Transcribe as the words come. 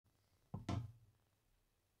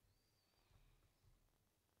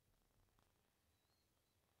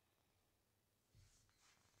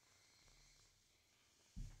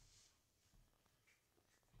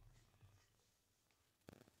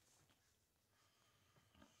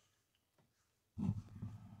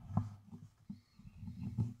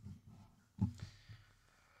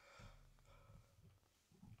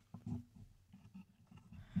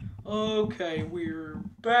Okay, we're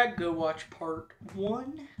back. Go watch part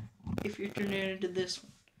 1 if you're tuning into this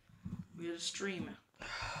one. We had a stream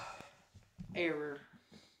error.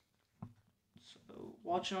 So,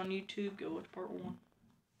 watch it on YouTube. Go watch part 1.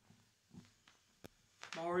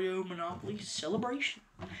 Mario Monopoly Celebration.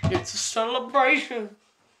 It's a celebration.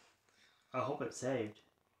 I hope it's saved.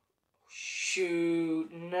 Shoot.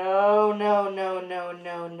 No.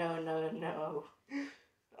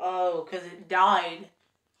 Oh, because it died.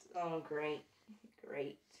 Oh, great.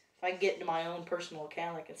 Great. If I get to my own personal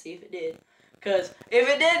account, I can see if it did. Because if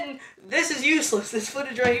it didn't, this is useless. This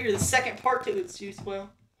footage right here, the second part to it's used. Well,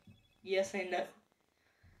 yes and no.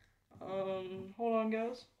 Hold on,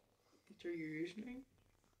 guys. Enter your username.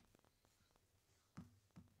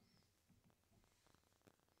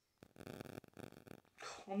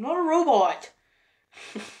 I'm not a robot.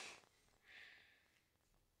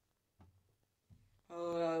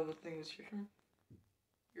 I think it's your turn.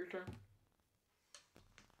 Your turn.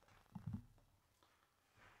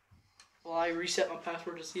 Well, I reset my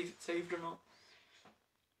password to see if it's saved or not.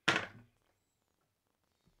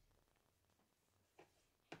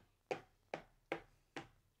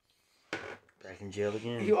 Back in jail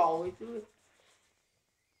again. You always do it.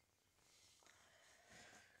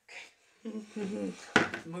 Okay.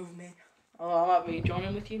 Move me. Oh, I might be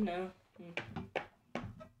joining with you? No.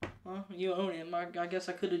 Well, you own it. I guess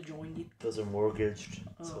I could have joined you. Those are mortgaged,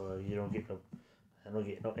 so you don't get no. I don't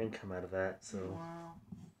get no income out of that. So.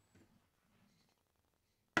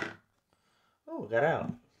 Wow. Oh, got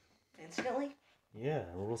out. Instantly? Yeah,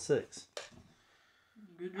 Rule 6.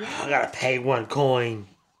 Good job. I gotta pay 1 coin.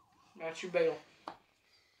 That's your bail.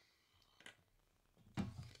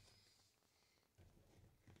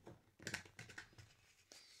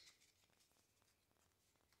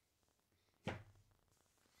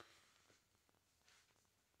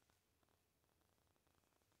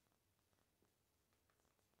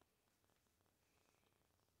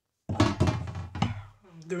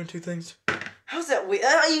 I'm doing 2 things. How's that weak?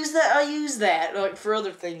 I use that like for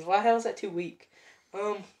other things. Why? How is that too weak?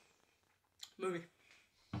 Movie.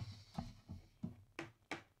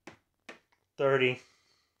 30.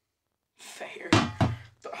 Fair.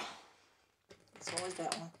 It's always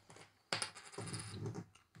that one.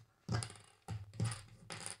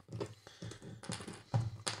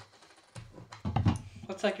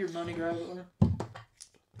 Let's take your money grab order.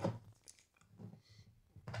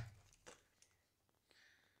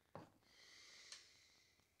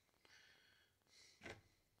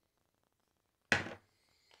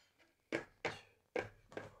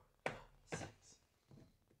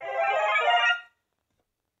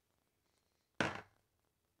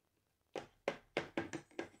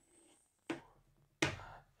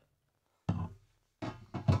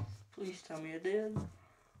 Please tell me it did.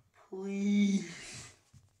 Please.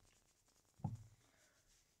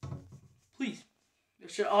 Please. It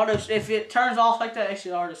should auto. If it turns off like that, it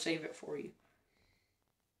should auto save it for you.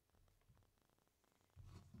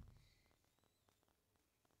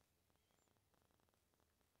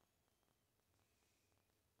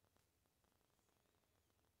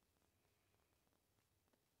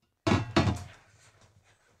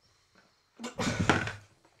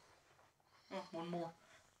 Oh, one more.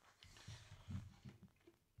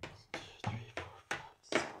 2, 3, 4,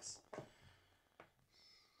 5, 6.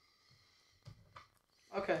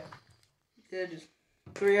 Okay. Yeah, just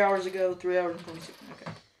 3 hours ago, 3 hours and 26 minutes.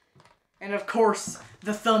 Okay. And of course,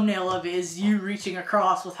 the thumbnail of it is you reaching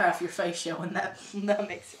across with half your face showing. That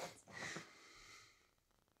makes sense.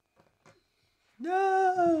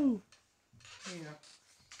 No. Yeah.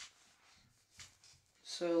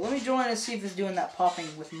 So let me join and see if it's doing that popping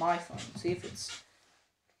with my phone. See if it's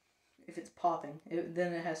popping.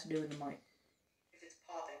 Then it has to do with the mic. If it's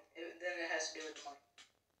popping, then it has to do with the mic.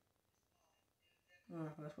 Oh,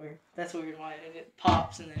 that's weird. That's weird why it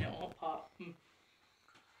pops and then it won't pop.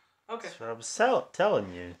 Okay. That's what I was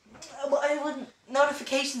telling you. Well, it wouldn't.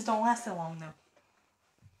 Notifications don't last that long though.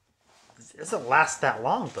 It doesn't last that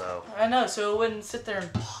long though. I know, so it wouldn't sit there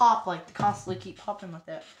and pop like constantly keep popping like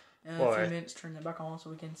that. In a few minutes, turn that back on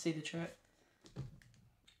so we can see the chat.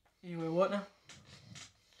 Anyway, what now?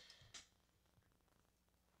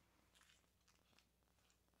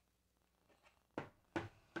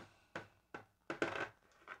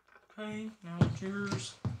 Okay, now it's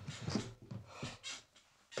yours.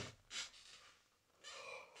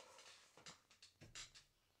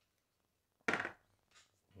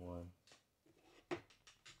 One.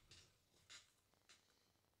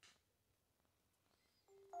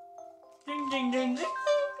 Ding, ding, ding, ding.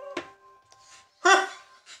 Huh.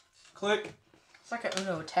 Click. It's like an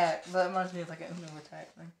Uno attack. That reminds me of like an Uno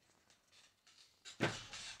attack thing.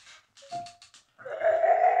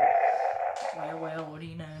 Yeah, well, what do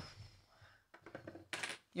you know?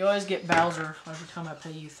 You always get Bowser every time I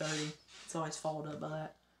pay you 30. It's always followed up by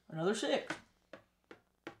that. Another 6.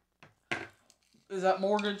 Is that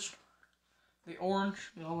mortgage? The orange?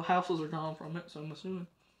 You know, all the houses are gone from it, so I'm assuming.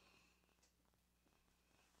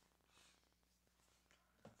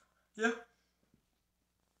 Yeah.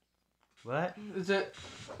 What? Is that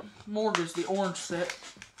mortgage, the orange set?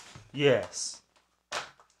 Yes.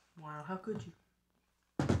 Wow, how could you?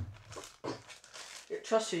 It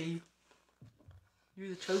trusts you. You're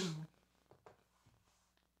the chosen one.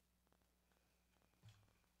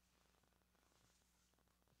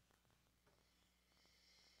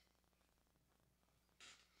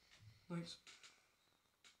 Thanks.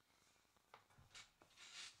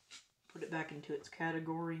 Put it back into its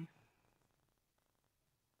category.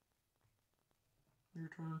 Your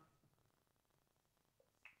turn.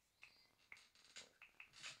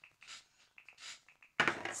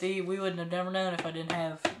 See, we wouldn't have never known if I didn't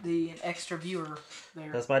have the extra viewer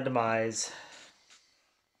there. That's my demise.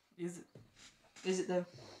 Is it? Is it though?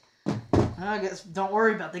 I guess don't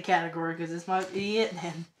worry about the category because this might be it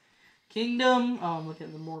then. Kingdom. Oh, I'm looking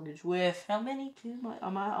at the mortgage with how many? I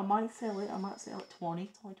might sell it. I might sell it 20.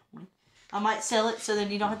 It's only 20. I might sell it so then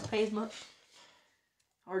you don't have to pay as much.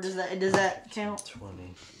 Or does that count?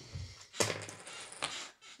 20.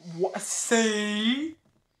 What? See?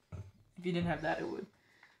 If you didn't have that, it would.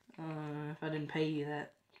 If I didn't pay you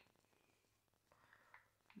that.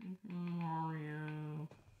 Mario.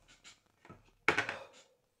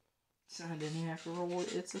 So I didn't even have to roll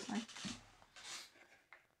it. It's the same.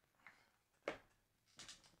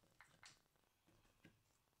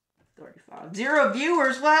 $35. 0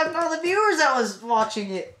 viewers. What happened to all the viewers that was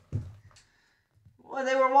watching it? Well,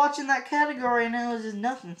 they were watching that category and it was just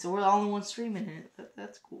nothing. So we're the only ones streaming it.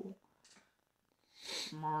 That's cool.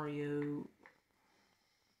 Mario.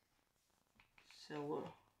 So,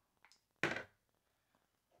 did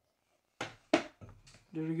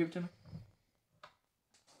you give it to me?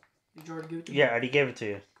 Did you already give it to me? Yeah, I already gave it to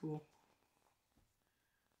you. Cool.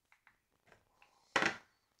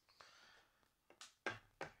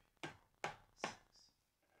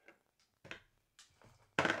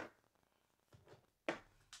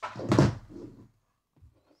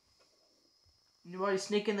 Anybody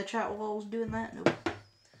sneak in the chat while I was doing that? Nope.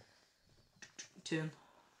 10.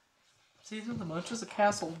 See, the munches of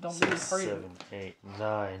castle don't be afraid of 7, 8,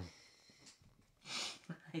 9.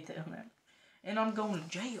 I hate that on that. And I'm going to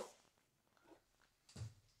jail.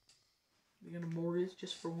 You're gonna mortgage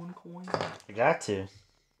just for 1 coin? I got to.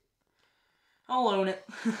 I'll own it.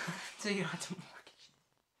 So you don't have to mortgage.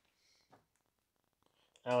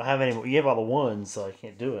 I don't have any more. You have all the ones, so I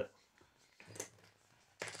can't do it.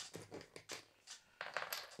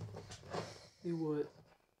 Do what?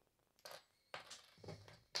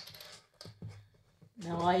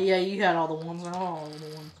 No, yeah, you had all the ones. I all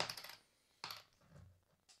the ones.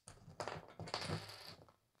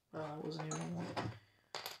 Well, I wasn't even on one.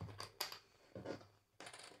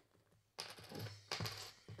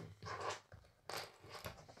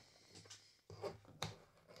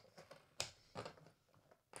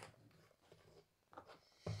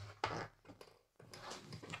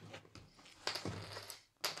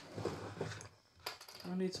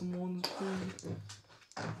 I need some ones too.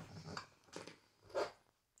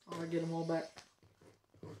 I'll get them all back.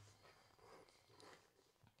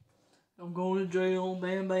 I'm going to jail,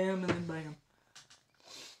 bam, bam, and then bam.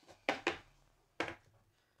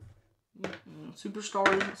 Superstar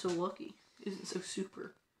isn't so lucky. Isn't so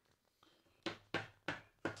super.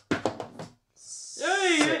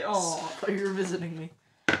 Hey! Oh, I thought you were visiting me.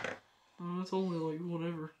 Oh, it's only like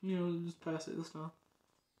whatever. You know, just pass it this time.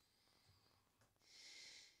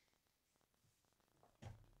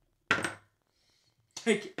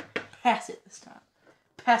 Take it. Pass it this time.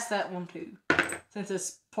 Pass that one too. Since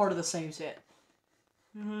it's part of the same set.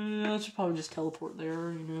 I should probably just teleport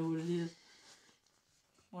there. You know what it is.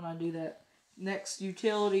 When I do that. Next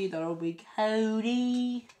utility, that'll be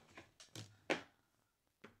Cody.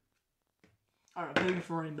 Alright, maybe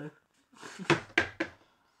for Rainbow.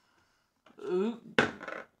 Ooh.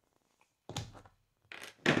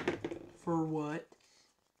 For what?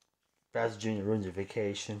 Bowser Jr. ruins your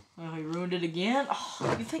vacation. Oh, he ruined it again?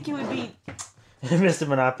 Oh, you think it would be... Mr.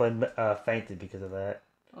 Monopoly fainted because of that.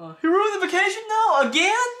 He ruined the vacation? No,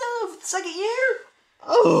 again? No, second year?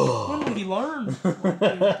 Oh! When will he learn? 1,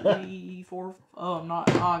 2, 3, 4... Oh, I'm not...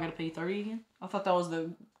 Oh, I gotta pay 30 again? I thought that was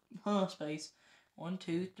the... space. 1,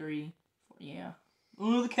 2, 3... 4, yeah.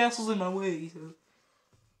 Oh, the castle's in my way, so...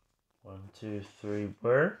 1, 2, 3,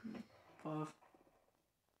 where? 5.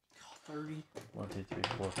 30. 1, 2, 3,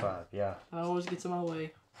 4, 5, yeah. That always gets in my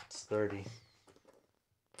way. It's 30.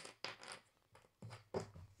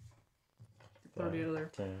 30 out there.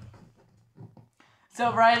 10.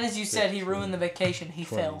 So right as you said, he 15, ruined the vacation. He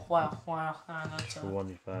 20, fell. Wow. I know so.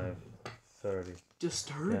 25, 30.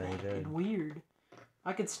 Disturbing Yeah, he did. and weird.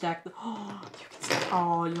 I could stack the.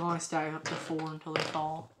 Oh, you only stack up to 4 until they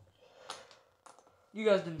fall. You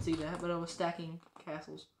guys didn't see that, but I was stacking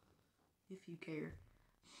castles. If you care.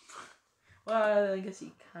 Well, I guess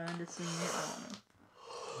you kind of seen it. I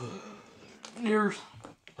don't know. Yours.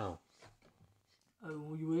 Oh.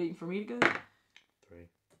 Oh, you waiting for me to go? 3.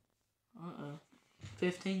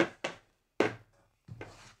 15. Double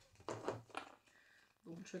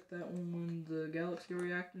check that one. The Galaxy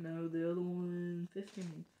Reactor. No, the other one.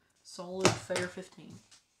 15. Solid, fair 15.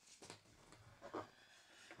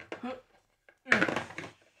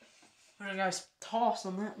 There's a nice toss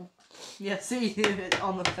on that one. Yeah, see,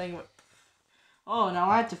 on the thing. Oh, now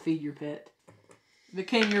I have to feed your pet. It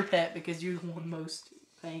became your pet because you're the one most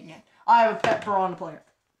paying it. I have a pet piranha plant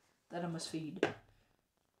that I must feed.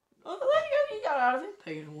 Oh, there you go. You got out of it.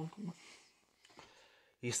 Paying one.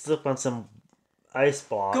 You slip on some ice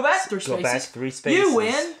blocks. Go back 3 spaces. Go back 3 spaces. You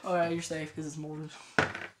win. Alright, you're safe because it's mortars.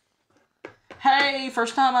 Hey,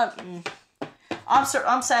 first time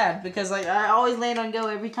I'm sad because like I always land on go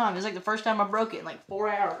every time. It's like the first time I broke it in like 4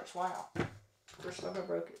 hours. Wow. First time I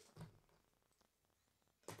broke it.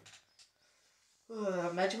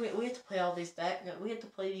 Imagine we have to play all these back. We have to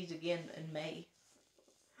play these again in May.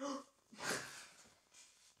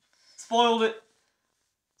 Spoiled it.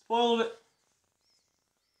 Spoiled it.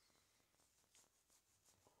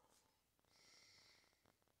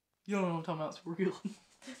 You don't know what I'm talking about. It's real.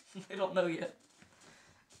 They don't know yet.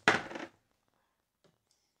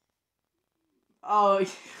 Oh,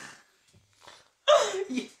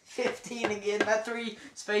 15 again. That 3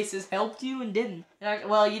 spaces helped you and didn't.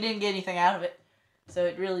 Well, you didn't get anything out of it. So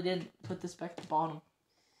it really didn't put this back at the bottom.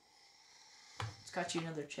 It's got you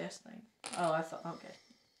another chest thing. Oh, I thought, okay.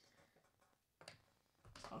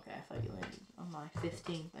 Okay, I thought you landed on my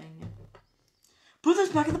 15 thing. Put this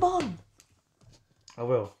back at the bottom! I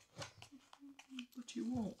will. What you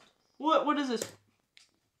want? What is this?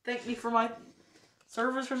 Thank me for my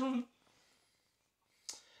service or something?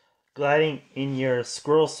 Gliding in your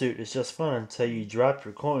squirrel suit is just fun until you drop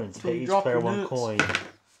your coins. Pay each player 1 coin.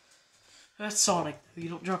 That's Sonic. You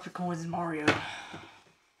don't drop your coins in Mario.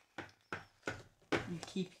 You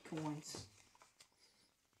keep your coins.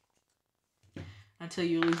 Until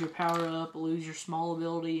you lose your power up, lose your small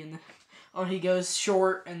ability, and or he goes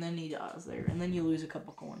short and then he dies there. And then you lose a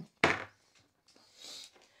couple coins. But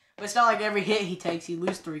it's not like every hit he takes, he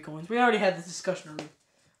loses 3 coins. We already had this discussion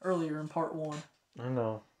earlier in part 1. I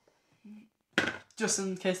know. Just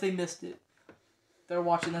in case they missed it. They're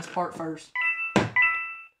watching this part first.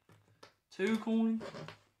 2 coins.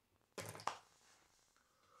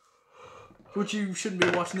 Which you shouldn't be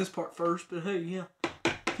watching this part first, but hey, yeah.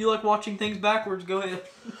 If you like watching things backwards, go ahead.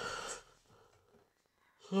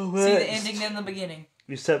 Oh, see the ending and the beginning.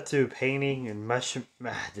 You step to painting and mushroom.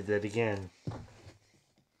 Did that again.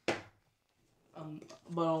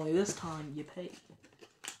 But only this time you pay.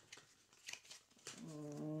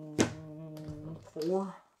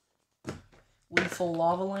 4. Lethal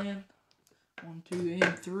Lava Land. 1, 2,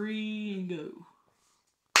 and 3, and go.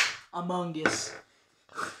 Among Us.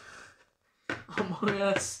 Among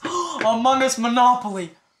Us. Among Us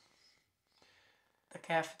Monopoly. The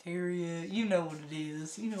cafeteria. You know what it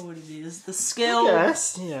is. You know what it is. The skilled.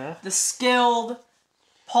 Yes, yeah. The skilled.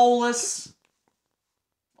 Polis.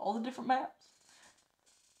 All the different maps.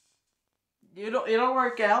 It'll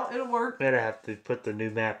work out. It'll work. Better have to put the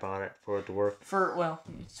new map on it for it to work.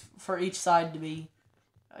 For each side to be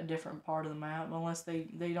a different part of the map, unless they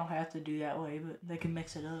don't have to do that way, but they can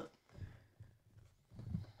mix it up.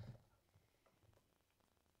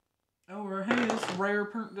 Oh, hey, this rare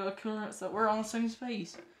occurrence that we're on the same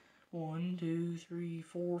space. 1, 2, 3,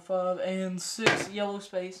 4, 5, and 6 yellow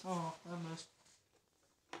space. Oh, I missed.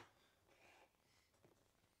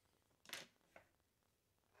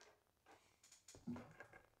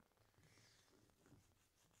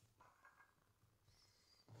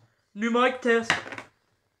 New mic test.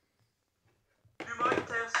 New mic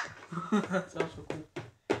test. That sounds so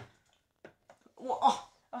cool. Well, oh,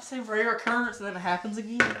 I say rare occurrence and then it happens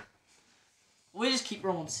again. We just keep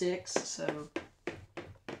rolling 6, so.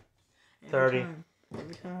 30.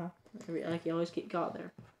 Every time. Like you always get caught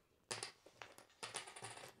there.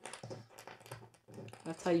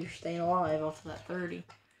 That's how you're staying alive off of that 30.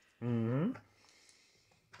 Mm-hmm.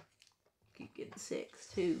 Keep getting 6,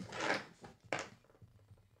 too.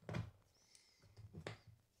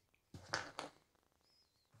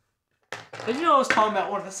 Did you know I was talking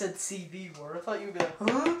about when I said CV word? I thought you would be like,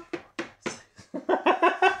 huh?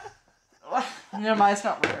 Never mind, it's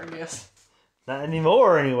not rare, I guess. Not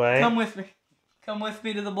anymore, anyway. Come with me. Come with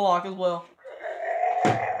me to the block as well.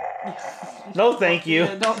 No, thank you.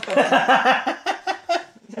 Yeah, don't.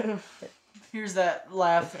 Here's that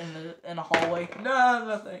laugh in the hallway.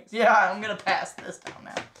 No thanks. Yeah, I'm gonna pass this down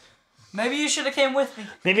now. Maybe you should have came with me.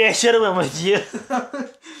 Maybe I should have went with you.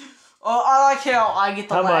 Oh, I like how I get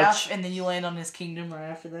the How laugh, much? and then you land on his kingdom right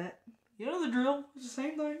after that. You know the drill. It's the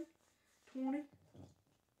same thing. 20.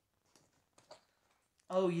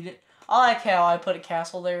 Oh, you didn't. I like how I put a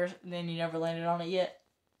castle there, and then you never landed on it yet.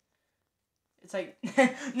 It's like,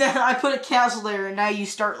 no, I put a castle there, and now you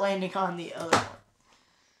start landing on the other one.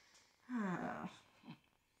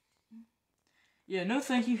 Yeah, no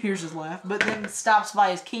thank you. Here's his laugh. But then stops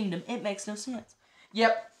by his kingdom. It makes no sense.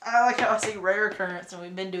 Yep, I like how I say rare occurrence, and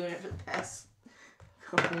we've been doing it for the past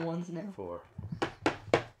couple ones now. 4.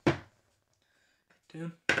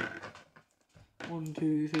 10. 1,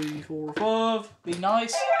 2, 3, 4, 5. Be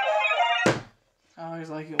nice. I always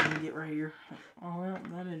like it when we get right here. Oh, well,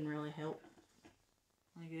 that didn't really help.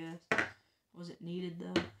 I guess. Was it needed,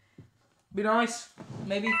 though? Be nice.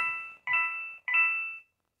 Maybe.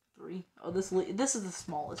 3. Oh, this is the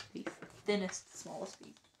smallest piece. Thinnest, smallest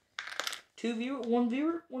piece. 2 viewer, 1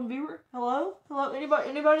 viewer, 1 viewer. Hello? Hello?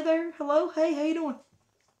 Anybody there? Hello? Hey, how you doing?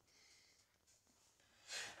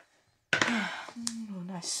 Oh,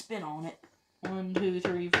 nice spin on it. 1, 2,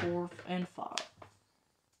 3, 4, and 5.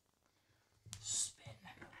 Spin.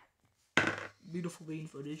 Beautiful bean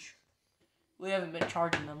footage. We haven't been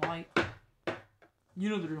charging them light. You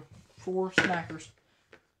know the drill. 4 smackers.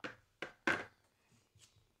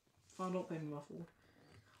 Fine, don't pay me my 4.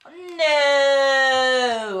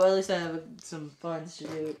 No! At least I have some funds to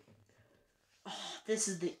do. Oh, this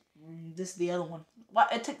is the other one. Why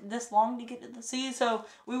it took this long to get to the sea? So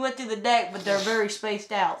we went through the deck, but they're very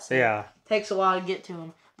spaced out. So Yeah. it takes a while to get to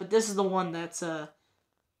them. But this is the one that's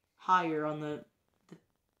higher on the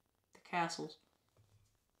castles.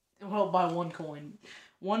 Well, by 1 coin.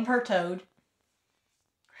 1 per toad.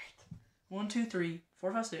 Great. 1, 2, 3,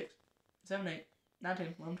 4, 5, 6, 7, 8, 9,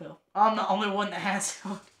 10, 11, 12. I'm the only one that has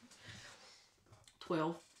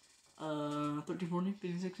 12. 13, 14,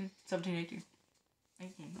 15, 16, 17, 18.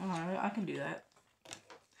 18. Alright, I can do that.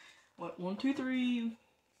 What? 1, 2, 3,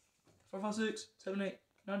 4, 5, 6, 7, 8,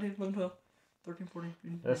 9, 10, 11, 12, 13, 14,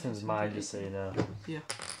 15. This one's mine, just so you know. Yeah.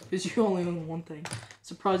 Because you only own 1 thing.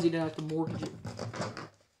 Surprised you didn't have to mortgage it.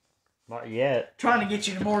 Not yet. Trying to get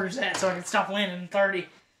you to mortgage that so I can stop winning 30.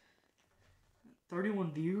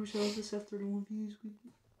 31 views? How does this have 31 views?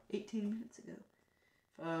 18 minutes ago.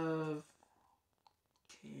 5,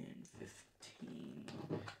 10, 15,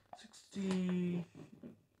 16.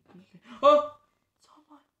 Oh! It's on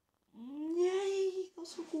my. Yay!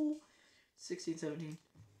 That's so cool. 16, 17.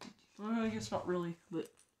 Well, I guess not really, but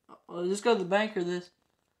I'll just go to the bank or this.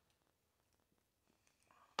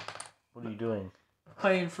 What are you doing?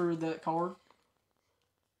 Paying for that card.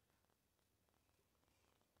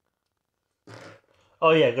 Oh,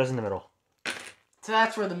 yeah, it goes in the middle. So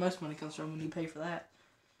that's where the most money comes from when you pay for that.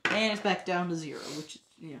 And it's back down to 0, which is,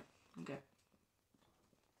 yeah, okay.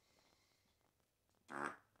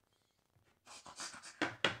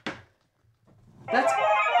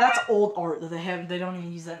 That's old art that they don't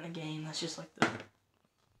even use that in the game. That's just like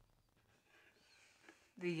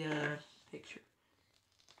the picture.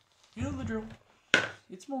 You know the drill.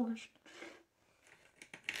 It's mortgaged.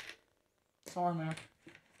 Sorry, man.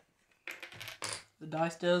 The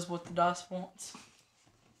dice does what the dice wants.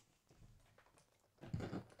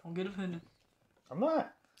 Don't get offended. I'm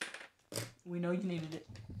not. We know you needed it.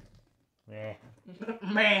 Meh.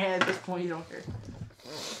 Man, at this point you don't care.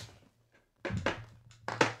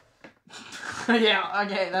 Yeah,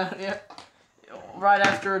 okay, yeah. Right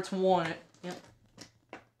after it's won it. Yep.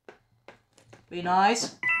 Be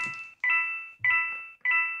nice.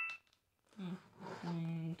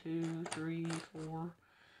 1, 2, 3, 4.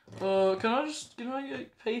 Can I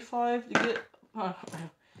pay 5 to get? I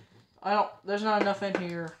don't. There's not enough in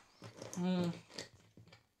here.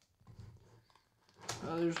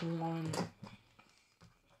 There's 1,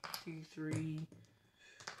 2, 3,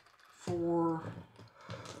 4,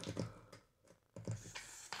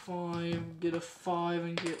 5. Get a 5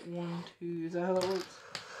 and get 1, 2. Is that how that works?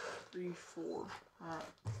 3, 4. Alright.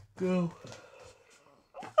 Go.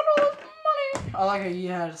 I like how you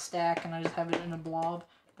had a stack and I just have it in a blob.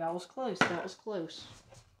 That was close. That was close.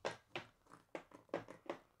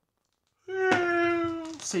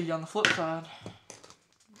 See you on the flip side.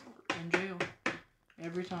 In jail.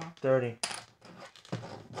 Every time. 30.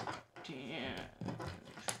 10,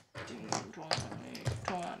 15, 20,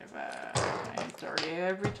 25, and 30.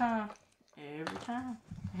 Every time. Every time.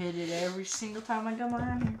 Hit it every single time I come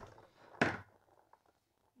around here.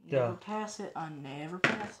 Never pass it. I never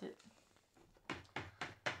pass it.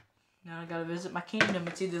 Now I gotta visit my kingdom.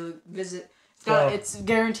 It's either it's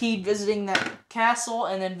guaranteed visiting that castle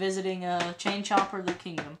and then visiting Chain Chopper, the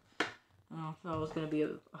kingdom. Oh, that was gonna be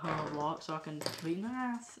a lot, so I can be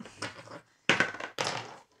nice.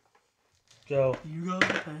 Go. You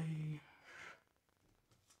gotta pay.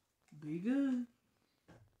 Be good.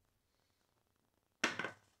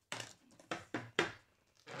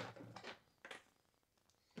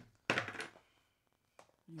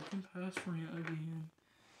 You can pass rent again.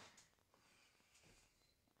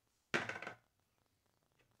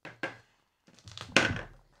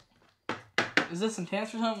 Is this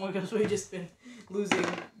intense or something? Because we just been losing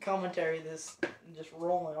commentary. This just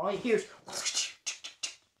rolling. All you hear is.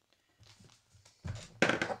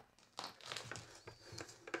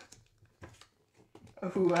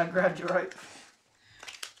 Ooh, I grabbed you right.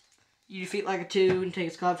 You defeat like a 2 and take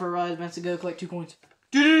a squad for a ride. Meant to go collect 2 coins.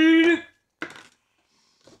 You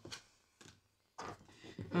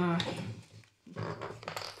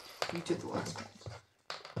took the last coins.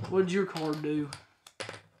 What did your card do?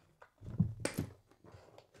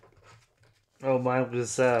 Oh, mine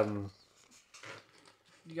was You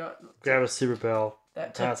got grab a super bell.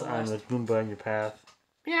 that. Pass on the Goomba in your path.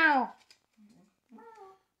 Meow.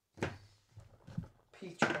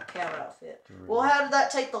 Peach in a cat outfit. Well, how did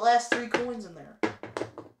that take the last 3 coins in there?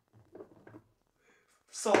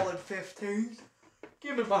 Solid 15.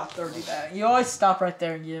 Give me my 30 back. You always stop right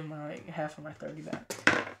there and give my half of my 30 back.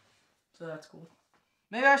 So that's cool.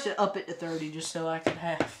 Maybe I should up it to 30 just so I can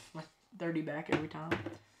have my 30 back every time.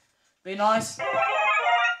 Be nice.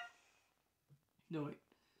 No, wait.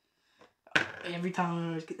 Every time I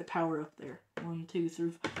always get the power up there. 1, 2,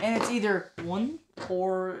 3, 4. And it's either 1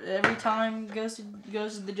 or every time goes to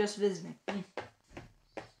the just visiting.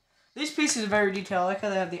 These pieces are very detailed. I like how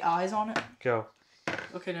they have the eyes on it. Go.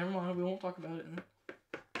 Okay, never mind. We won't talk about it.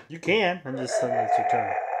 You can. I'm just saying it's your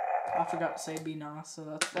turn. I forgot to say be nice,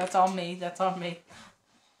 so that's on me. That's on me.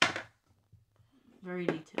 Very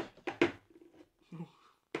detailed.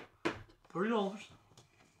 $30.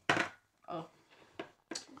 Oh.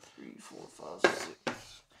 3, 4, 5,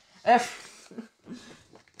 6. F.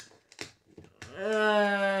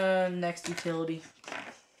 Next utility.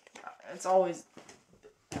 It's always.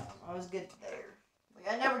 I always get it there.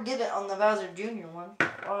 Like I never get it on the Bowser Jr. one.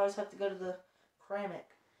 I always have to go to the Kramik.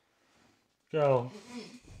 Go.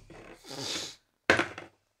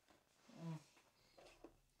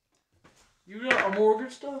 You got a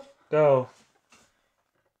mortgage stuff? Go.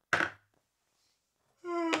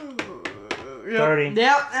 30.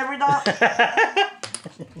 Yep, every time.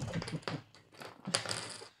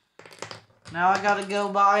 Now I gotta go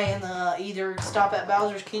by and either stop at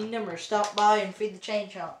Bowser's Kingdom or stop by and feed the chain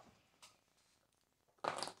shop.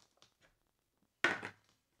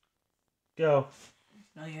 Go.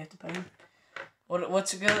 No, you have to pay.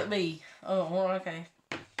 What's it gonna be? Oh, well, okay.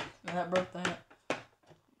 That broke that.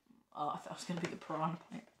 Oh, I thought it was gonna be the piranha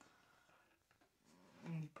plant.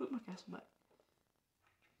 Put my castle back.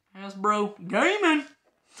 Hasbro gaming.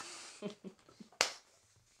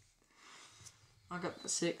 I got the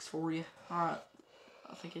 6 for you. Alright.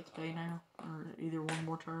 I think it's pay now. Or either one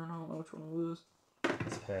more turn. I don't know which one it was.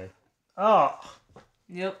 It's pay. Oh.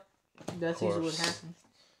 Yep. That's usually what happens.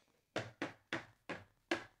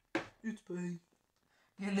 It's pay.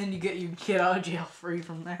 And then you get out of jail free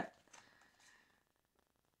from that.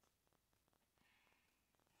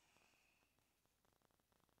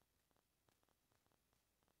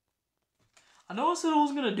 I know I said I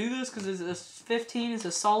was gonna do this because it's 15 is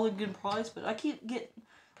a solid good price, but I keep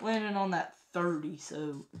landing on that 30,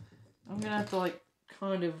 so I'm gonna have to like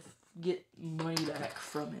kind of get money back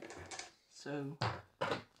from it. So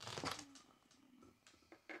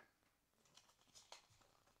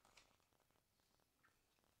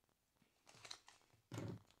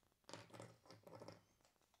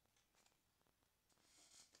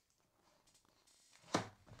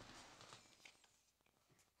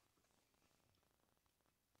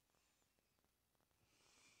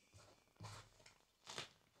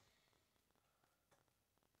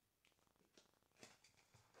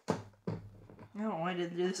no, I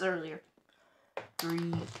didn't do this earlier.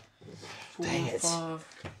 3, 4, 5.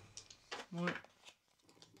 What?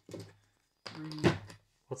 3.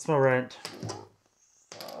 What's my rent? 4,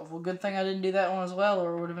 5. Well, good thing I didn't do that one as well,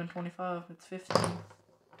 or it would have been 25. It's 15.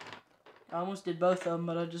 I almost did both of them,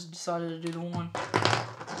 but I just decided to do the one.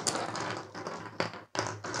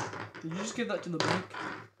 Did you just give that to the bank?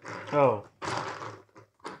 Oh.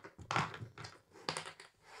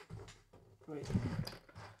 Wait.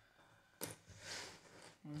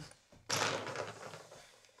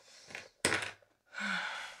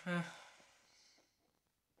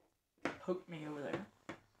 poked me over there.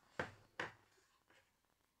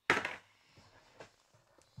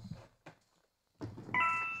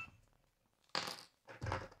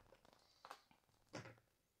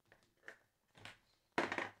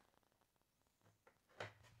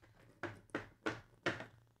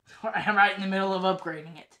 I'm right in the middle of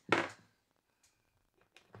upgrading it.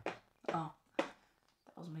 Oh, that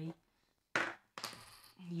was me.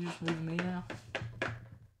 You just moving me now.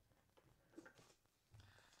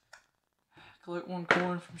 Collect 1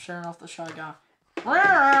 coin from sharing off the Shy Guy.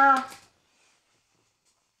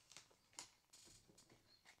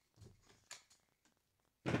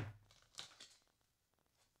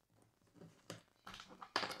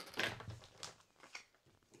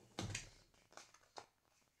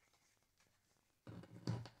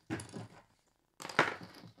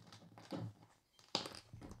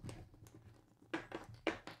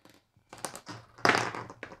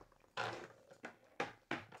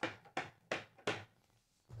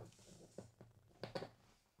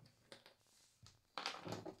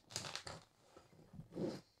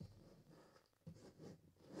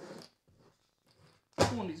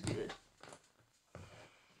 One is good.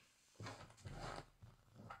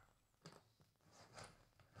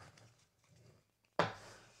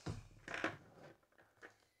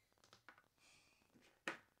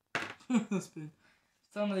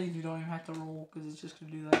 Some of these you don't even have to roll because it's just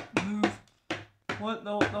gonna do that. Move. What?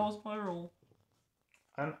 No, that was my roll.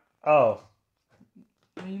 Oh.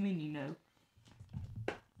 What do you mean you know?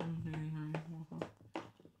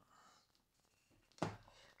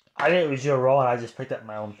 I knew it was your roll and I just picked up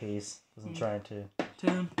my own piece. Wasn't trying to.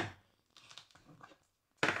 10.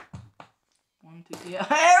 1, 2, yeah.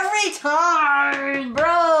 Every time,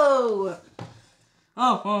 bro!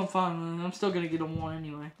 Oh, well, I'm fine, man. I'm still gonna get a 1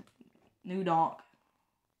 anyway. New donk.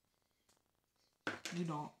 New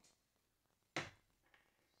donk.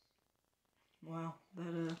 Wow,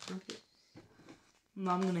 that broke it.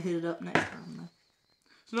 No, I'm gonna hit it up next time, though.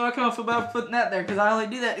 So now I kind of feel bad for putting that there, because I only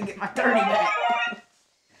do that to get my 30 back.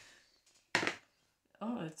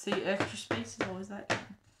 Oh, see, extra space is always that.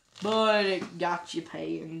 But it got you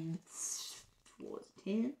paying, what was it,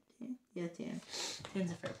 10? 10? Yeah, 10.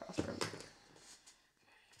 10's a fair price for me.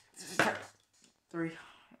 3.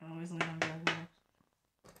 I always leave on the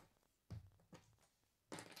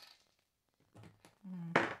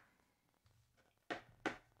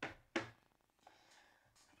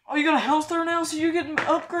Oh, you got a house there now, so you're getting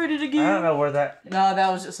upgraded again? I don't know where that... No,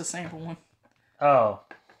 that was just a sample one. Oh.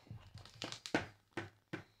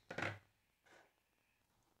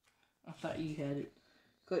 I thought you had it.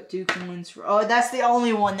 Collect 2 coins for... Oh, that's the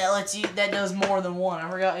only one that lets you... That does more than 1. I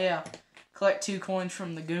forgot, yeah. Collect 2 coins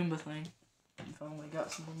from the Goomba thing. You finally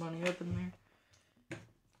got some more money up in there.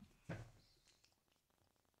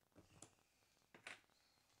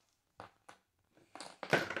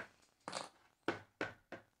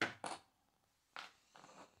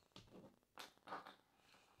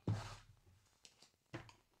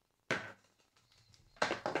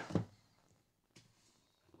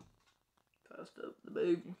 Passed up the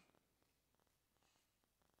big one.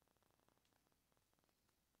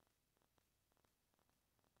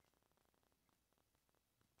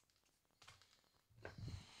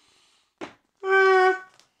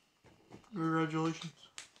 Congratulations.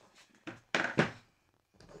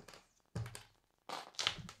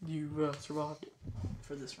 You survived it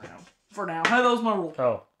for this round. For now. Hey, that was my roll.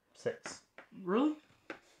 Oh, 6. Really?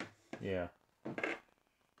 Yeah.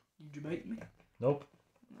 Did you bait me? Nope.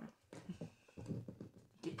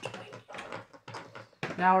 Get your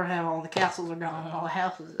bait. Now we're having all the castles are gone and all the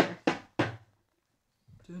houses are there.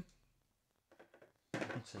 2.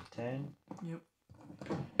 It's a 10. Yep.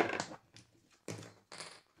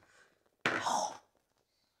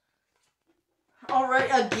 Alright,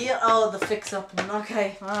 again. Oh, the fix up one.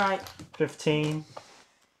 Okay, alright. 15.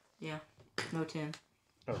 Yeah, no 10.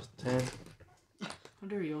 That was 10. How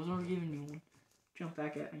dare you? I was already giving you one. Jump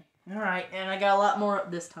back at me. Alright, and I got a lot more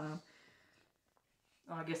up this time.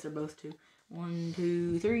 Oh, I guess they're both 2. 1,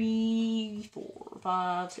 2, 3, 4,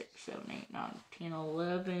 5, 6, 7, 8, 9, 10,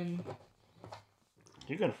 11.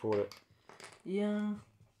 You can afford it. Yeah.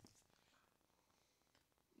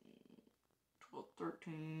 12,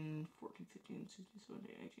 13, 14, 15, 16,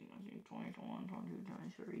 17, 18, 19, 20, 21, 22,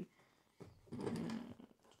 23.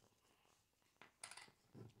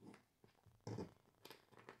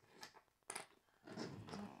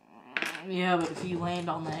 Yeah, but if you land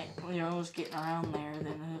on that, you're always getting around there,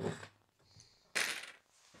 then...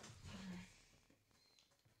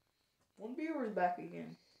 One viewer's back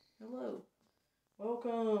again. Hello.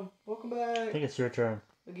 Welcome. Welcome back. I think it's your turn.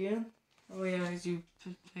 Again? Oh yeah, because you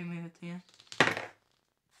pay me the 10.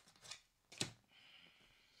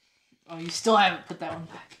 Oh, you still haven't put that one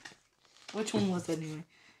back. Which one was that anyway?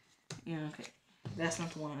 Yeah, okay. That's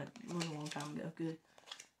not the one. It was a long time ago. Good.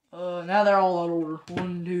 Now they're all out of order.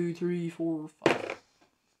 1, 2, 3, 4, 5.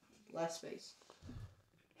 Last space.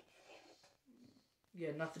 Yeah,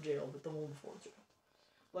 not the jail, but the one before the jail.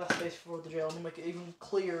 Last space before the jail to make it even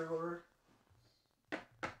clearer.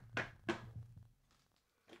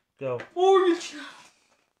 Go. Mortgage.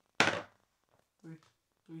 3.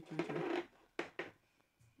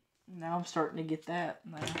 Now I'm starting to get that.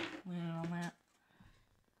 Now, leaning on that.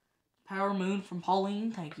 Power Moon from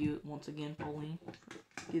Pauline. Thank you once again, Pauline,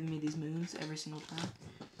 for giving me these moons every single time.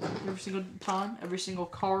 Every single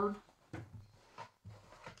card.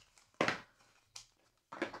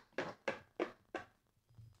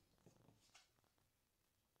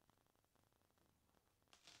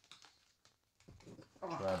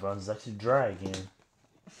 Dry Bones is actually dry again.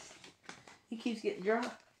 He keeps getting dry.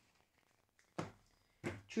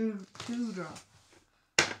 Too dry.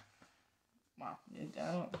 Wow, I don't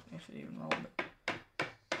know if it even rolled it.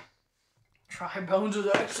 Dry Bones is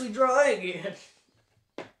actually dry again.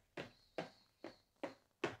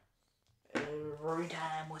 Every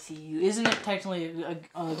time with you. Isn't it technically a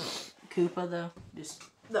Koopa though? Just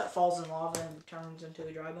that falls in lava and turns into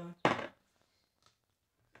a Dry Bone?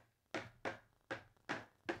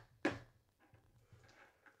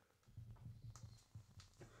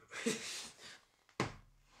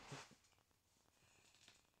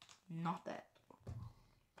 Not that.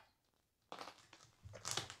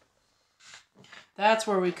 That's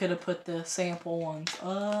where we could have put the sample ones.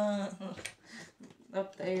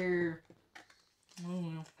 Up there.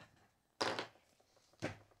 Oh,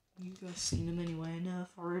 you guys seen them anyway enough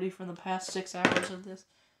already from the past 6 hours of this.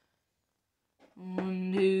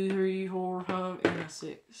 1, 2, 3, 4, 5, and a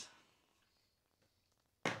 6.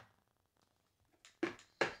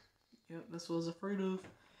 Yep, this was afraid of.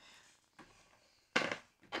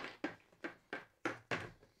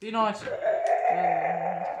 Be nice.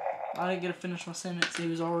 I didn't get to finish my sentence. He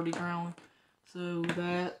was already growling. So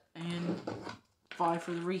that and 5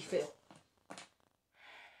 for the refill.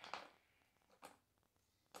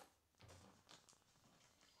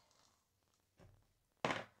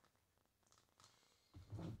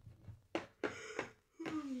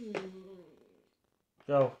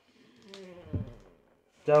 Go.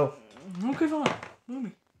 Go. Okay, fine. Move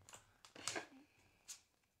me.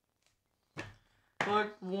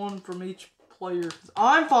 Collect 1 from each player.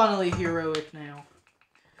 I'm finally heroic now.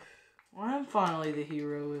 I'm finally the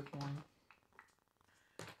heroic one.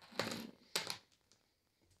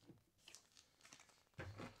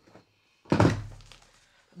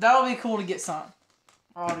 That'll be cool to get signed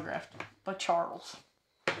or autographed by Charles.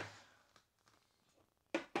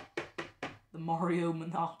 The Mario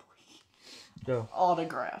Monopoly. Go.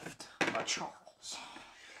 Autographed by Charles.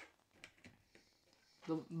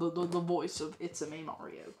 The voice of It's-A-Me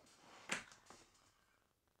Mario.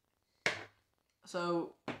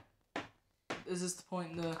 So, is this the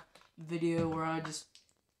point in the video where I'm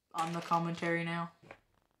the commentary now?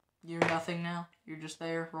 You're nothing now? You're just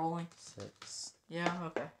there, rolling? 6. Yeah,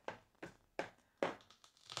 okay.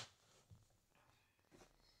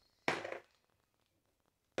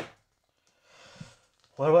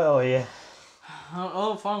 What about, oh yeah.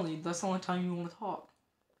 Oh, finally, that's the only time you want to talk.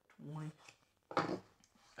 20.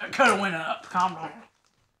 It could have went up. Calm down.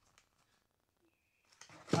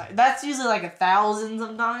 That's usually like 1,000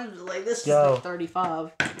 sometimes. Like this is like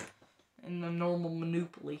 35 in the normal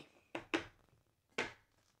Monopoly.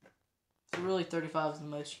 So really 35 is the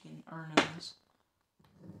most you can earn in this.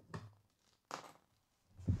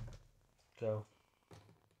 Go.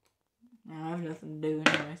 Now I have nothing to do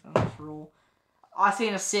anyway, so I'll just roll. I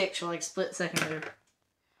seen a 6 for like split second there.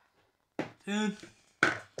 10.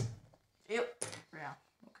 Yep. Yeah.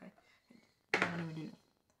 Okay. What do we do?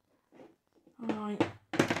 Alright.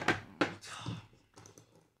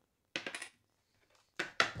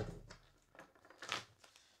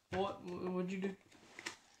 What'd you do?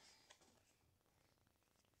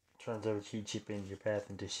 Turns over cheat chip in your path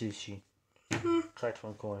into sushi. Collect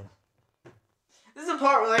 1 coin. This is the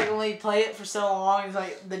part where like when we play it for so long, it's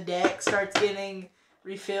like the deck starts getting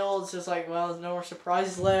refilled. It's just like, well, there's no more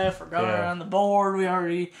surprises left. We're going around the board. We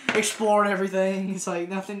already explored everything. It's like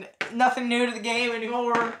nothing new to the game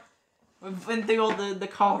anymore. We've been through all the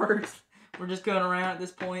cards. We're just going around at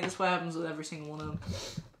this point. That's what happens with every single one of them.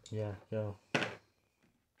 Yeah, go.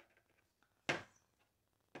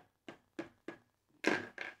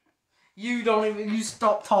 You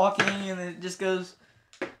stop talking and it just goes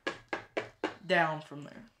down from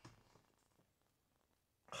there.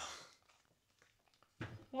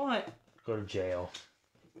 What? Go to jail.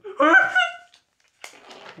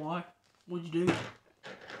 Why? What'd you do?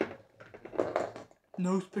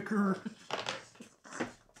 Nose picker.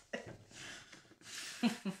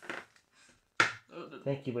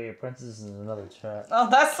 Thank you, but your princess is in another trap. Oh,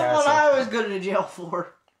 that's the one I always go to jail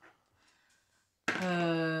for.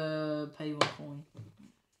 Pay 1 coin.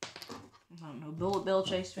 I don't know. Bullet Bill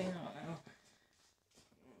chased me. I don't know.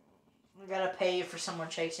 I gotta pay for someone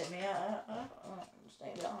chasing me. I don't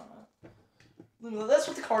understand. I don't know. Look, that's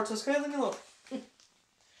what the card says. Okay, let me look.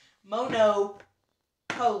 Mono.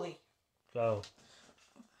 Holy. Go.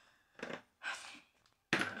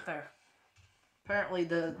 There. Apparently,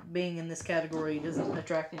 the being in this category doesn't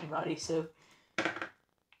attract anybody, so.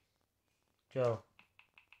 Go.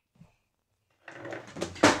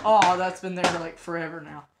 Oh, that's been there like forever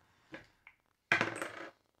now.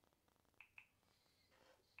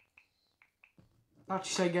 Not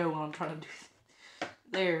you say go when I'm trying to do.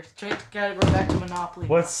 There, change the category back to Monopoly.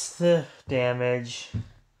 What's the damage?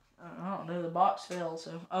 I don't know. The box fell.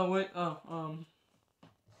 So. Oh wait. Oh. I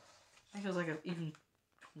think it was like even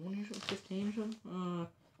 20 or something, 15 or something.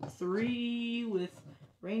 3 with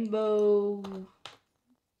rainbow.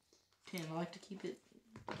 10. I like to keep it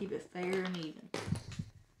fair and even.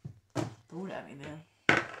 Throw it at me, man.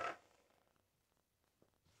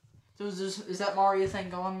 So is that Mario thing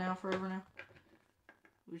gone now forever now?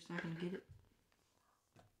 We're just not gonna get it.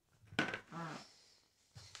 Alright.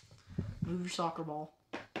 Move your soccer ball.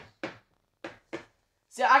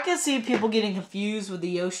 See, I can see people getting confused with the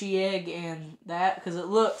Yoshi egg and that because it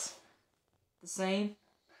looks the same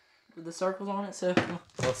with the circles on it. So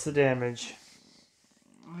what's the damage?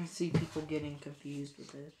 I see people getting confused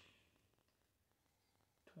with it.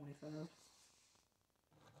 25.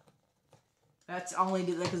 That's only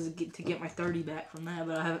because to get my 30 back from that,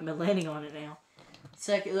 but I haven't been landing on it now.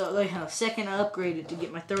 Second I upgraded to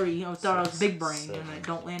get my 30. You know, I thought I was big brain, and I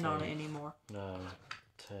don't land on it anymore. 9,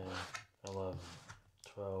 10, 11,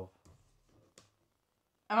 12.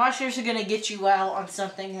 Am I seriously gonna get you out on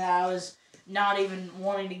something that I was not even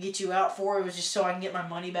wanting to get you out for? It was just so I can get my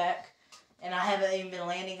money back, and I haven't even been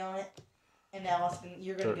landing on it. And now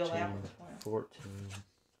you're gonna 13, go out. 14.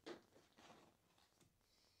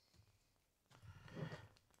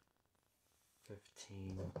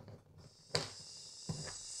 15,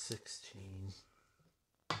 16,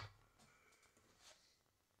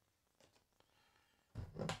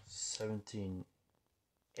 17,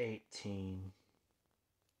 18.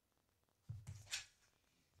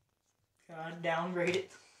 I downgrade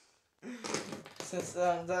it. Since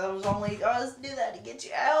that was only, I was do that to get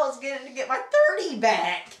you out. I was getting to get my 30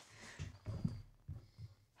 back.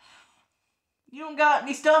 You don't got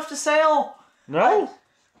any stuff to sell? No.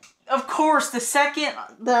 Of course, the second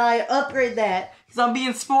that I upgrade that, because I'm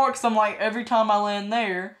being smart, because I'm like, every time I land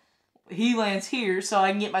there, he lands here, so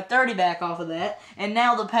I can get my 30 back off of that. And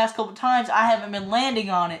now the past couple times, I haven't been landing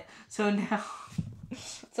on it. So now,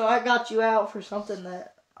 so I got you out for something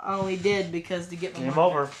that I only did because to get my Game money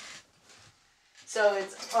over. back. So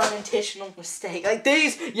it's unintentional mistake. Like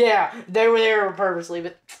these, yeah, they were there purposely,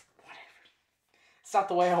 but whatever. It's not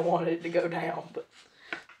the way I wanted it to go down, but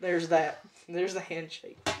there's that. There's the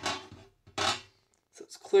handshake. So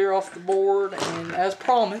it's clear off the board, and as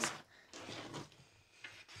promised,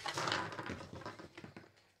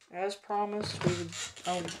 we would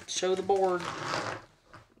show the board.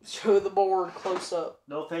 Show the board close up.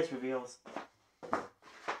 No face reveals.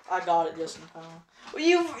 I got it just in time. Well,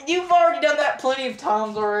 you've already done that plenty of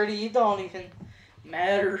times already. It don't even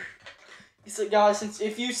matter. So guys, since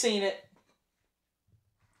if you've seen it,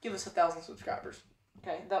 give us 1,000 subscribers.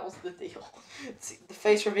 Okay, that was the deal. See, the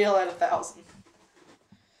face reveal at 1,000.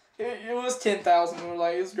 It was 10,000. We're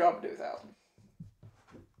like, let's drop it to 1,000.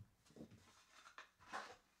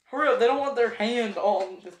 Hurry up! They don't want their hand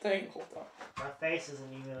on the thing the whole time. My face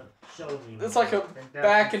isn't even showing me. It's like a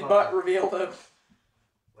back and butt reveal, though.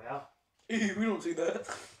 Well, Ew, we don't see that.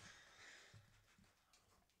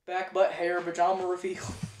 Back, butt, hair, pajama reveal.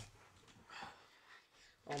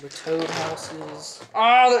 All the toad houses.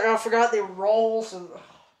 Oh, I forgot they roll. So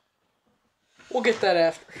we'll get that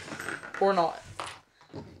after, or not.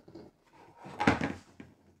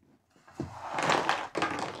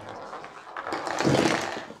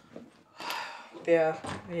 Yeah.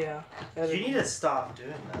 you need to stop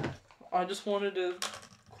doing that. I just wanted to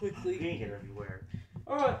quickly. You need to get everywhere.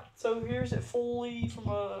 Alright, so here's it fully from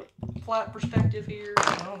a flat perspective here.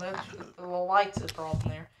 Oh, that's the light's a problem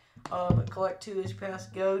there. But collect 2 as you pass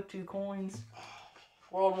go, 2 coins.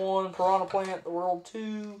 World 1, Piranha Plant, the World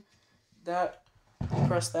 2. That,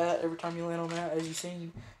 press that every time you land on that, as you've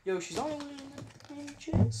seen. Yoshi's Island in the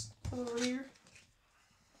chest over here.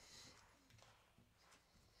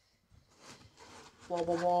 blah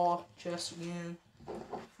blah blah. Chest again.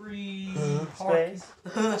 Free Space.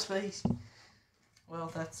 Space.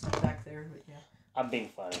 Well, that's not back there, but yeah. I'm being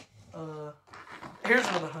funny. Here's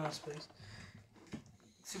another space.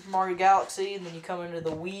 Super Mario Galaxy, and then you come into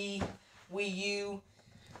the Wii U,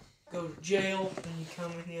 go to jail, then you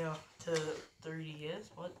come in to 3DS.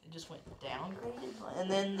 What? It just went downgraded? And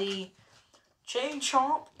then the Chain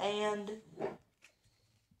Chomp and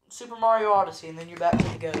Super Mario Odyssey, and then you're back to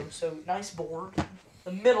the go. So, nice board.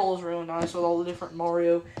 The middle is really nice with all the different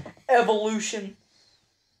Mario evolution.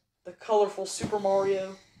 The colorful Super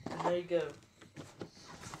Mario. And there you go.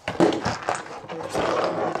 And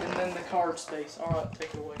then the card space. Alright,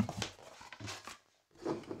 take it away.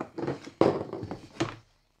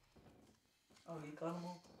 Oh, you got them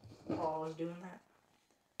all? While I was doing that.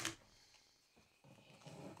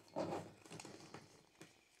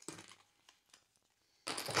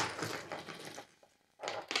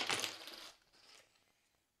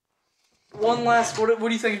 One last, what do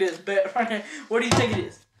you think it is? Bet right now. What do you think it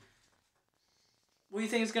is? What do you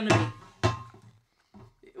think it's going to be?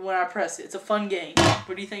 When I press it. It's a fun game.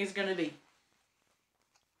 What do you think it's going to be?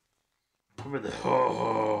 Remember the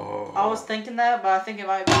I was thinking that, but I think it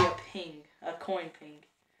might be a ping. A coin ping.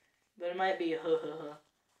 But it might be a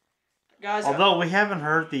Guys, although we haven't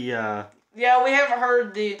heard the yeah, we haven't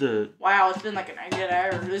heard the wow, it's been like an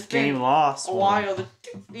hour. It's game been lost a while.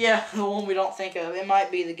 Yeah, the one we don't think of. It might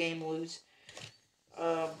be the game lose.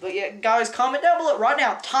 But yeah, guys, comment down below right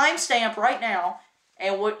now. Timestamp right now.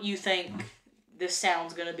 And what you think this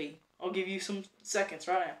sound's gonna be. I'll give you some seconds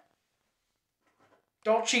right now.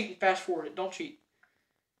 Don't cheat and fast forward it. Don't cheat.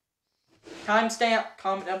 Timestamp,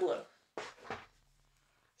 comment down below.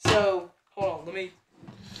 So, hold on, let me...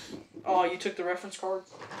 Oh, you took the reference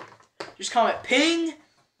cards? Just comment ping,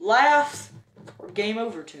 laugh, or game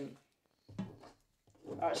over tune.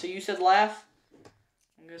 Alright, so you said laugh.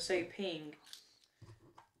 I'm gonna say ping.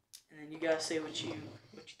 And then you guys say what you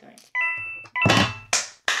think.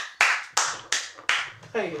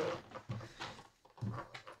 Hey,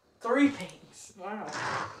 3 pings. Wow.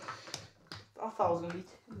 I thought it was gonna be 2.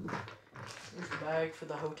 There's a bag for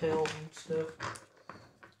the hotels and stuff.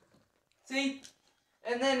 See?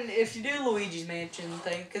 And then if you do Luigi's Mansion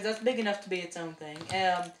thing, because that's big enough to be its own thing,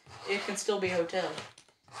 it can still be a hotel.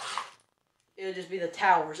 It'll just be the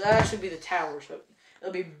towers. It'll actually be the towers.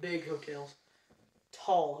 It'll be big hotels.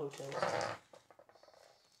 Tall hotels.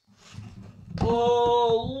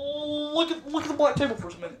 Oh, look at the black table for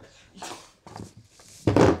a minute.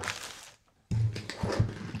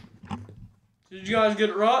 Did you guys get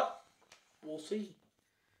it right? We'll see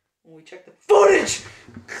when we check the footage.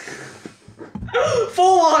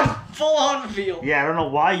 Full on reveal. Yeah, I don't know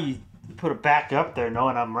why you put it back up there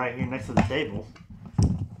knowing I'm right here next to the table.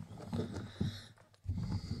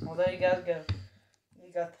 Well, there you guys go.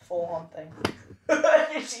 You got the full on thing. I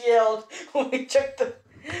just yelled when we checked the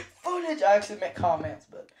footage. I actually meant comments,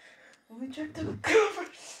 but when we checked the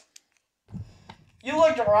covers. You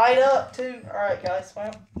looked right up too. Alright guys,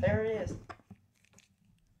 well, there it is.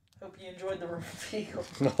 Hope you enjoyed the reveal.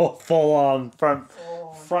 Full on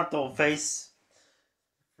frontal face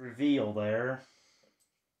reveal there.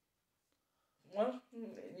 Well,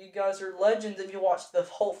 you guys are legends if you watched the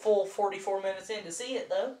whole full 44 minutes in to see it,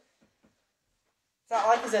 though. It's not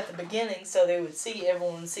like it's at the beginning, so they would see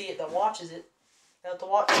everyone see it that watches it. They have to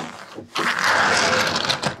watch it.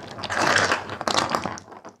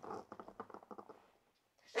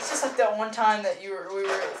 It's just like that one time that we were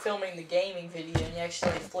filming the gaming video and you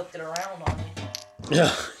actually flipped it around on me.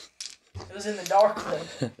 Yeah. It was in the dark,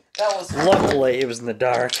 though. That was... Luckily, it was in the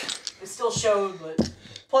dark. It still showed, but...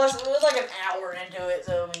 Plus, it was like an hour into it,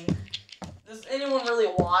 so, I mean... Does anyone really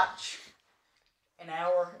watch an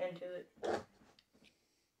hour into it?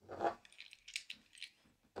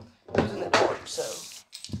 It was in the dark, so...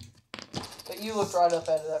 But you looked right up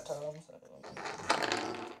at it that time,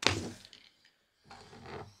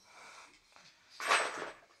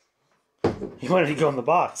 so... He wanted to go in the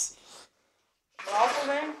box. The Aquaman?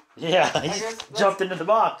 Man? Yeah, he jumped into the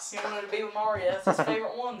box. He wanted to be with Mario. That's his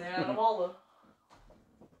favorite one, then, out of all the...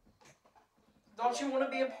 Don't you want to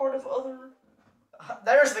be a part of other...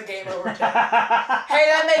 There's the game over time. Hey,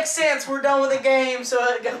 that makes sense. We're done with the game, so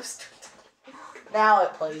it goes... Now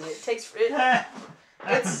it plays it. It takes...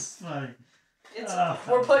 That's funny.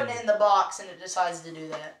 We're putting it in the box, and it decides to do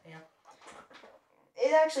that. Yeah.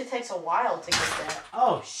 It actually takes a while to get that.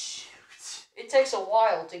 Oh, shoot. It takes a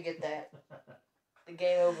while to get that. The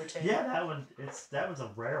game over tune. Yeah, that was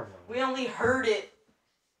a rare one. We only heard it,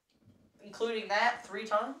 including that, 3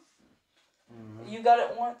 times. Mm-hmm. You got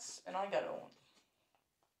it once, and I got it once.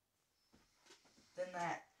 Then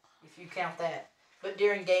that, if you count that. But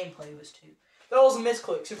during gameplay it was 2. That was a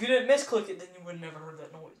misclick. So if you didn't misclick it, then you would have never heard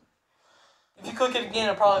that noise. If you click it again,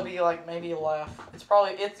 it'll probably be like maybe a laugh.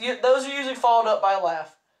 Those are usually followed up by a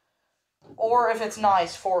laugh. Or if it's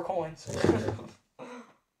nice, 4 coins.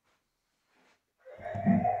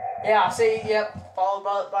 Yeah, see, yep,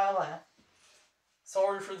 followed by a laugh.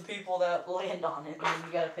 Sorry for the people that land on it, and then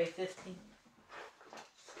you gotta pay 15.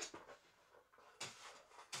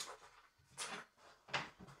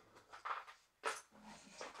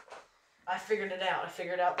 I figured it out. I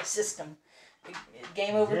figured out the system.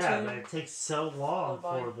 Game over 2. Yeah, but it takes so long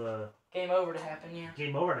for the game over to happen, yeah.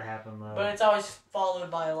 Game over to happen, though. But it's always followed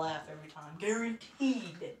by a laugh every time.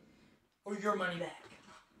 Guaranteed. Or your money back.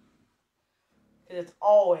 Because it's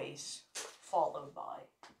always followed by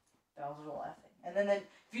Bowser laughing. And then if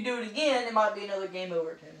you do it again, it might be another game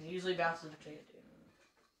over turn. It usually bounces between the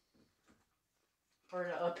 2. Or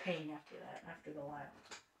a pain after that, after the laugh.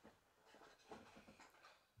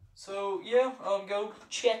 So, yeah, go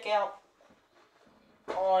check out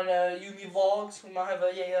on U&ME Vlogs. We might have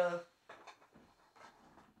a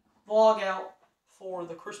vlog out for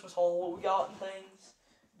the Christmas haul, what we got and things.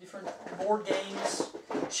 Different board games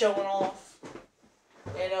showing off.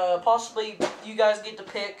 And possibly you guys get to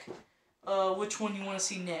pick which one you want to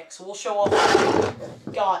see next. So we'll show off what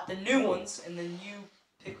we got, the new ones, and then you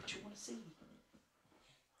pick what you want to see.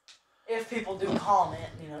 If people do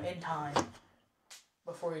comment, in time.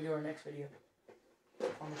 Before we do our next video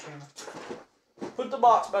on the channel. Put the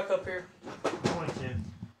box back up here. I'm going to.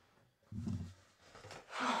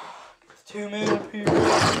 2 minutes up here.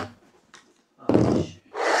 Oh, shit.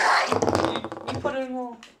 You put it in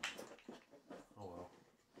wrong. Oh well.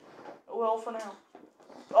 Oh well for now.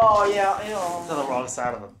 Oh yeah, It's on the wrong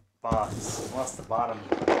side of the box. What's the bottom?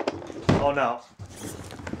 Oh no.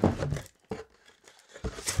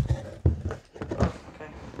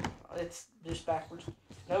 Okay. It's just backwards.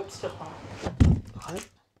 Nope, still not. What?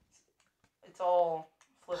 It's all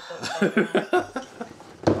flipped up.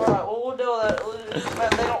 Alright, well we'll do that.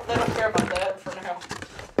 They don't care about that for now.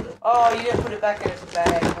 Oh, you didn't put it back in its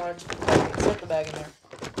bag. Alright, just put the bag in there.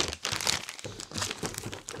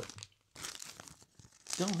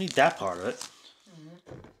 You don't need that part of it.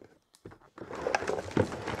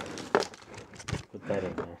 Put that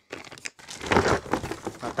in there.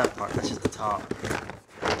 Not that part, that's just the top.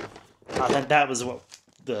 I thought that was what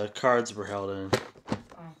the cards were held in.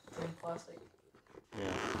 Oh, in plastic.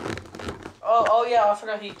 Yeah. Oh yeah, I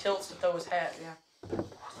forgot he tilts to throw his hat, yeah.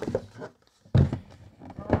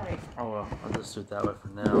 Alright. Oh well, I'll just do it that way for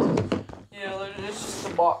now. Yeah, it's just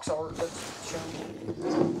the box art that's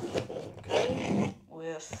shown. Okay.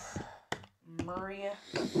 With Maria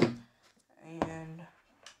and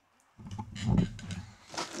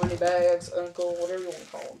money bags, uncle, whatever you want to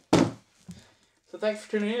call them. So thanks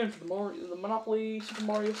for tuning in for the Monopoly Super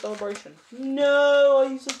Mario Celebration. No,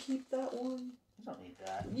 I used to keep that one. You don't need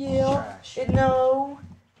that. Yeah.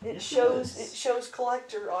 It shows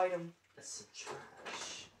collector item. It's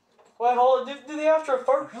trash. Wait, hold on. Do the outro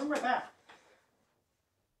first. Remember that.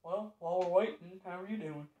 Well, while we're waiting, how are you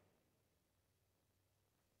doing?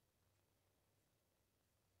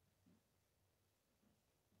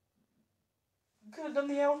 You could have done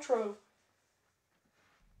the outro.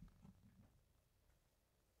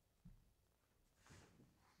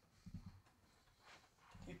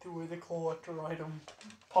 You threw away the collector item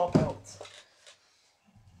pop-outs.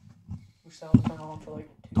 Wish that would turn on for like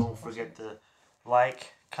 2 Don't seconds. forget to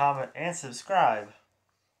like, comment, and subscribe.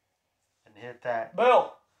 And hit that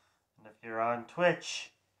Bell. And if you're on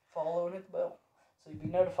Twitch, Follow and hit the bell. So you'll be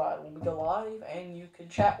notified when we go live, and you can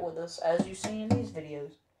chat with us as you see in these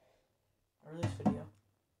videos. Or this video.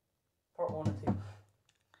 Part 1 and 2.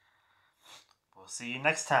 we'll see you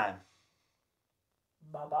next time.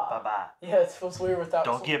 Bye-bye. Bye-bye. Yeah, it feels weird without...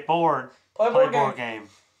 Don't get bored. Play Play board board game. game.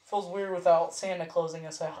 Feels weird without Santa closing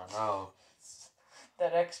us I out. know.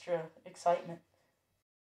 That extra excitement.